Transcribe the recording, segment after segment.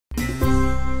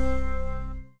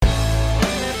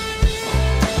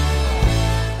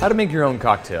How to make your own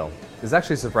cocktail is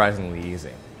actually surprisingly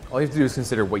easy. All you have to do is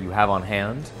consider what you have on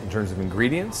hand in terms of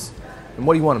ingredients and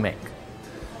what do you want to make.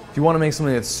 If you want to make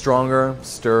something that's stronger,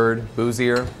 stirred,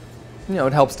 boozier,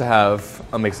 it helps to have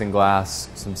a mixing glass,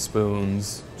 some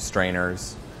spoons,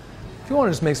 strainers. If you want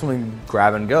to just make something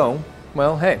grab and go,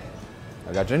 well, hey,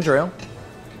 I've got ginger ale,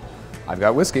 I've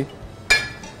got whiskey.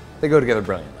 They go together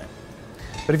brilliantly.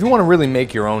 But if you want to really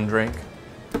make your own drink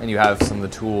and you have some of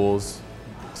the tools,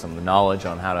 some of the knowledge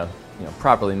on how to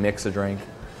properly mix a drink,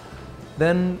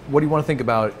 then what you want to think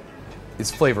about is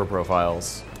flavor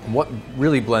profiles. What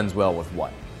really blends well with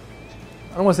what.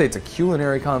 I don't want to say it's a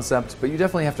culinary concept, but you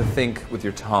definitely have to think with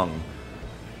your tongue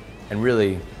and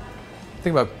really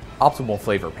think about optimal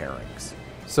flavor pairings.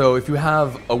 So if you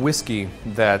have a whiskey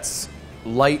that's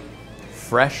light,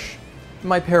 fresh, it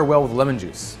might pair well with lemon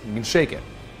juice. You can shake it,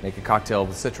 make a cocktail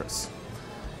with citrus.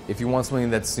 If you want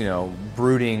something that's,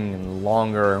 brooding and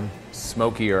longer,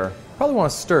 smokier, probably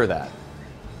want to stir that.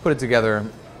 Put it together,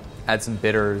 add some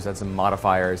bitters, add some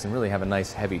modifiers, and really have a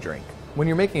nice heavy drink. When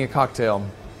you're making a cocktail,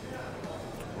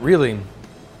 really,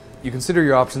 you consider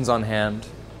your options on hand.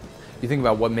 You think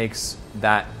about what makes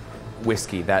that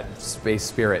whiskey, that space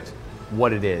spirit,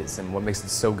 what it is and what makes it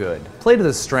so good. Play to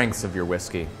the strengths of your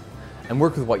whiskey and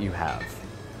work with what you have.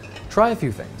 Try a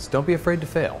few things. Don't be afraid to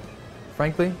fail.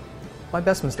 Frankly, my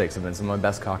best mistakes have been some of my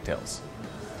best cocktails.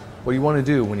 What you want to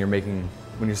do when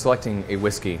you're selecting a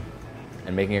whiskey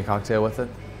and making a cocktail with it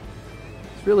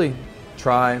is really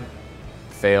try,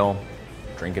 fail,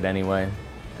 drink it anyway,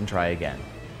 and try again.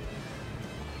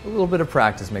 A little bit of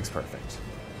practice makes perfect.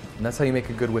 And that's how you make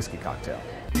a good whiskey cocktail.